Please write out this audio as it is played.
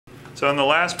So in the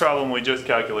last problem, we just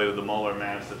calculated the molar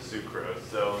mass of sucrose.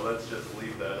 So let's just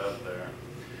leave that up there.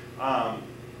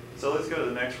 So let's go to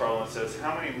the next problem. It says,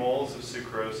 how many moles of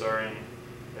sucrose are in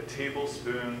a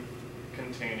tablespoon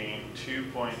containing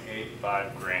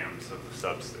 2.85 grams of the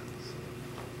substance?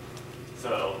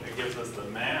 So it gives us the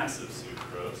mass of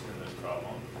sucrose in this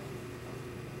problem.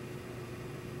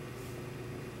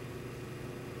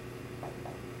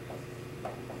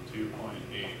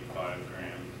 .85 grams.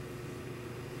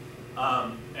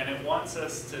 And it wants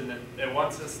us to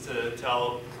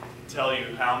tell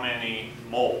you how many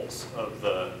moles of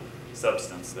the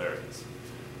substance there is.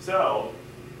 So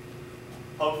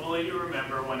hopefully you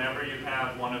remember whenever you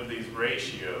have one of these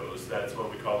ratios, that's what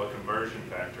we call a conversion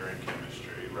factor in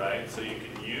chemistry, right? So you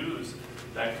can use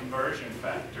that conversion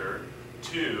factor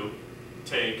to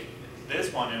take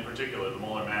this one in particular, the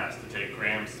molar mass, to take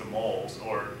grams to moles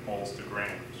or moles to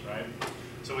grams, right?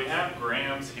 So we have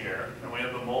grams here, and we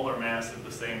have the molar mass of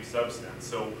the same substance.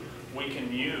 So we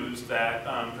can use that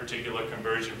particular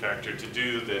conversion factor to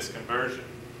do this conversion.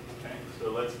 Okay,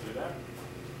 so let's do that.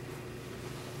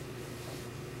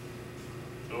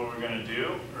 So what we're going to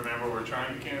do, remember we're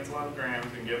trying to cancel out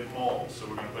grams and get moles. So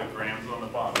we're going to put grams on the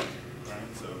bottom,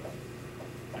 right? So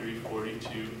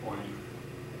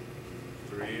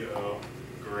 342.30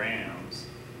 grams.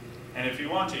 And if you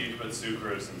want to, you can put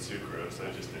sucrose and sucrose.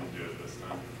 I just didn't do it this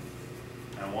time.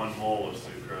 And 1 mole of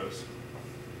sucrose.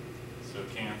 So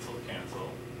cancel,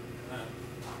 cancel. And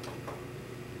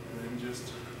then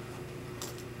just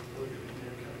plug it in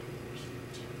your calculator.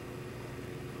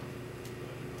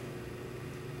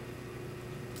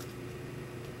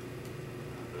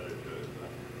 I better do it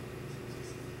that since this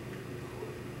is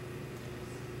recording.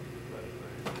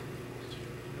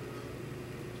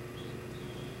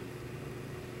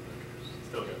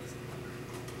 Still good.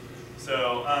 So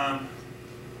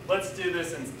let's do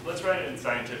this, and let's write it in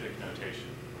scientific notation,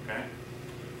 okay?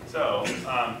 So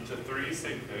to 3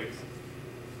 sig figs,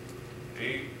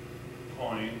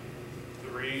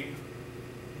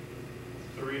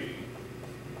 8.33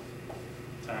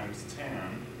 times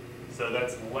 10. So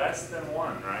that's less than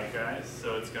 1, right, guys?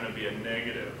 So it's going to be a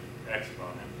negative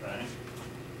exponent, right?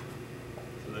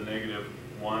 So the negative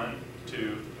 1,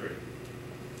 2, 3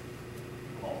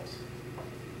 moles.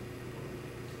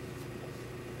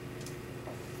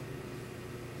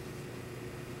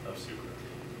 Of sucrose.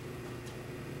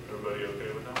 Everybody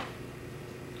okay with that?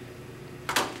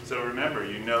 So remember,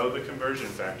 you know the conversion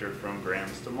factor from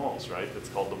grams to moles, right? That's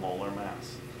called the molar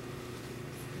mass.